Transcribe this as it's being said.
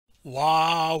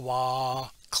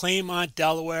Wawa, Claymont,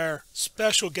 Delaware,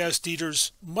 special guest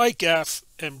eaters Mike F.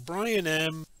 and Brian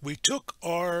M. We took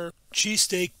our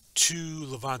cheesesteak to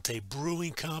Levante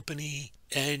Brewing Company.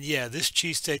 And yeah, this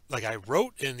cheesesteak, like I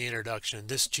wrote in the introduction,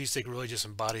 this cheesesteak really just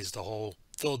embodies the whole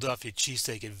Philadelphia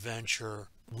cheesesteak adventure.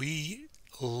 We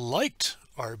liked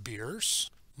our beers.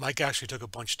 Mike actually took a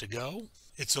bunch to go.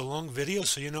 It's a long video,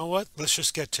 so you know what? Let's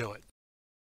just get to it.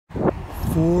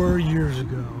 4 years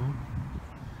ago,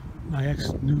 my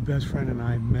ex-new best friend and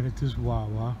I met at this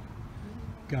Wawa,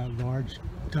 got large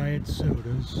diet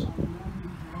sodas,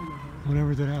 went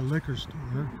over to that liquor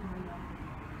store,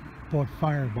 bought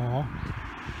Fireball,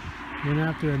 and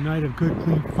after a night of good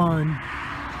clean fun,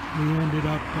 we ended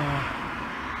up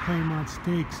Claymont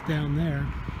Steaks down there,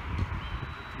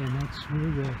 and that's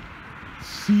where the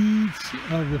seeds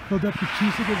of the Philadelphia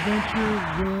Cheesesteak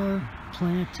Adventure were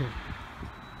planted.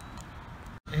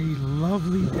 A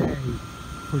lovely day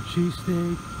for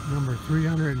cheesesteak number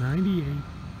 398.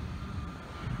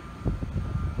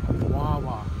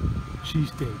 Wawa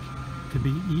cheesesteak to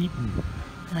be eaten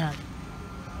at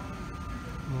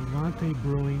Levante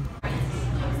Brewing.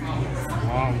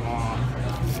 Wawa.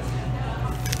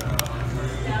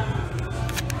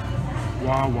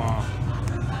 Wawa.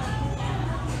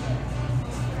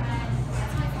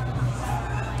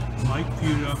 Mike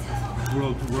Fuda,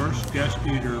 world's worst guest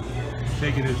eater,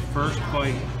 taking his first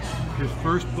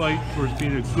bite towards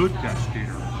being a good guest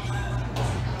eater.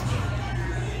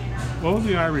 Oh,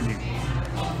 the irony.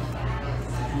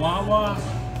 Wawa,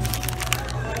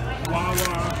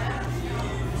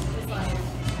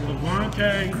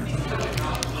 Levante,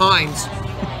 Heinz,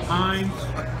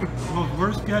 world's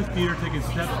worst guest eater, taking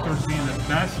steps towards being the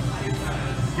best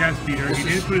guest eater. He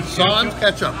didn't put his Sans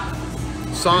ketchup.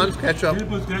 Sans ketchup. He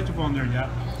didn't put ketchup on there yet.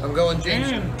 I'm going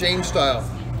James style.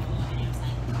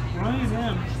 Brian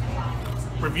M.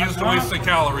 Refuse to waste the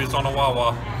calories on a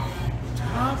Wawa.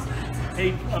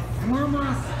 A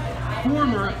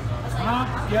former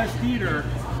top guest eater.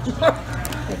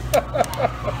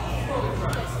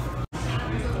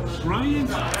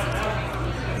 Brian's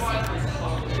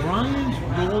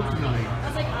role tonight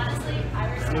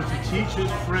was to teach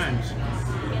his friends,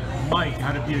 Mike,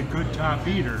 how to be a good top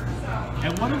eater.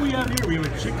 And what do we have here? We have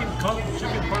a chicken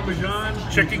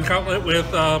parmesan. Chicken cutlet with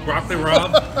broccoli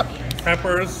rabe,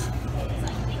 peppers.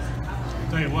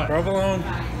 Tell you what. Provolone.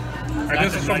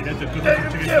 That's a good-looking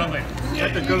chicken cutlet.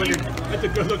 That's a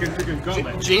good-looking chicken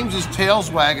cutlet. James's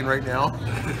tail's wagging right now.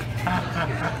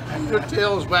 Your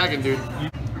tail is wagging, dude.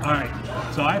 All right,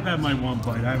 so I've had my one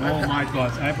bite. I have all my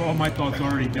thoughts. I have all my thoughts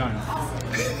already done.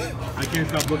 I can't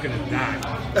stop looking at that.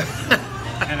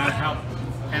 And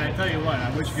I tell you what, I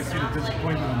wish you could see the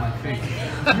disappointment on my face.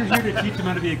 You're here to teach them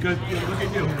how to be a good. Look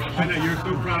at you. I know you're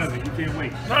so proud of it. You can't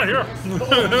wait. Not here.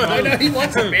 I know he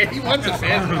wants it, man. He wants it,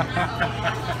 man.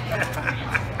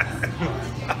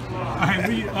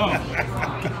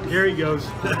 Here he goes.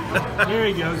 There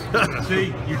he goes.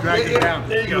 See, you dragged it down.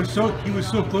 There you go. He was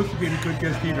so close to being a good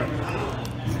guest eater.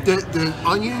 The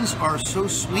onions are so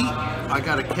sweet. I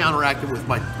gotta counteract it with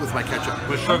my ketchup.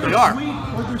 With sugar. They are.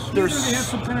 They're sweet, they have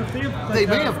some kind of They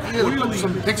may have put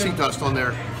some pixie dust on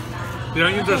there. The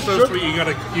onions are so sweet. You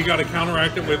gotta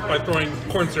counteract it by throwing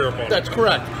corn syrup on it. That's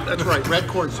correct. That's right. Red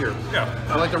corn syrup. Yeah.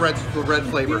 I like the red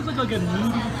flavor. It feels like a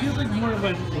meaty. It feels like more of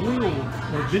an oil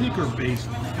or vinegar-based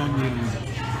onion.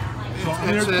 So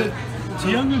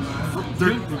the onions.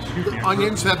 The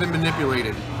onions have been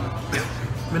manipulated.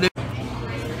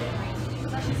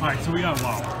 All right, so we got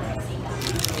Wawa.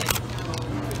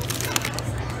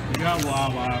 We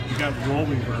got role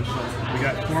reversal. We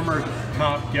got former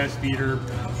top guest eater.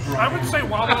 I would say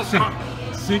Wawa's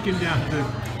sinking down to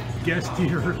guest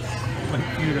eater like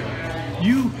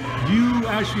you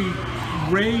actually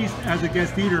raised as a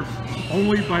guest eater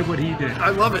only by what he did. I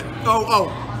love it.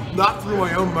 Not through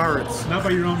my own merits. Not by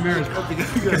your own merits,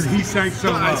 because he sang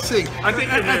so well. I sing. I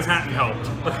think your name hadn't helped.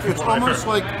 It's almost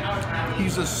like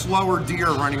he's a slower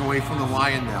deer running away from the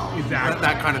lion now. Exactly.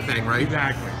 That kind of thing, right?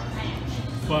 Exactly.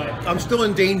 But I'm still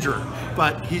in danger,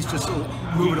 but he's just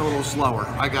moving a little slower.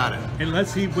 I got it. And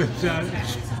let's see what...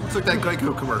 it's like that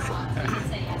Geico commercial.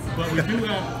 But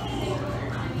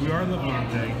we are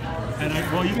Levante, and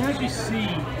you can actually see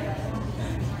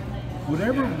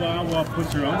whatever Wawa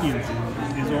puts their onions in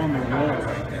is on the roll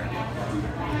right there.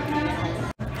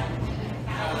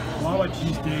 Wawa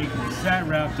cheesesteak, sat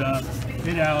wrapped up,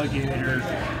 hit alligator,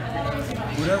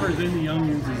 whatever's in the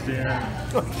onions is there.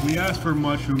 We asked for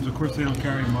mushrooms. Of course, they don't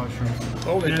carry mushrooms.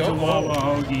 Oh, they don't? It's a Wawa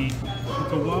hoagie.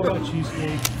 It's a Wawa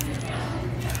cheesesteak.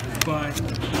 But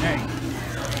hey,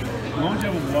 as long as you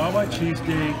have a Wawa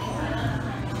cheesesteak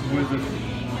with a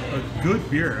a good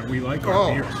beer, and we like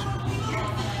our beers.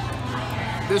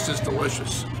 This is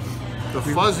delicious. The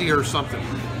fuzzy or something.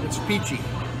 It's peachy.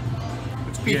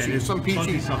 It's peachy. Yeah, it's some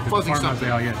peachy, fuzzy something.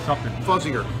 Yeah, something.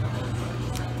 Fuzzier.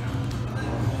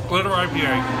 Glitter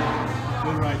IPA.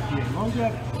 Glitter IPA.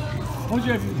 Why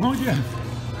don't you have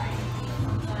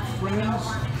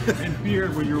friends and beer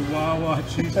with your Wawa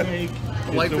cheesesteak?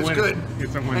 Life is good.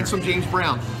 It's a winner. And some James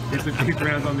Brown. It's a James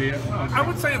Brown's on the. I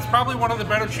would say it's probably one of the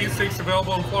better cheesesteaks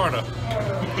available in Florida.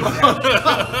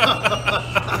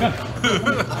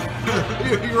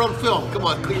 You're on film. Come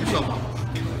on, clean yourself up.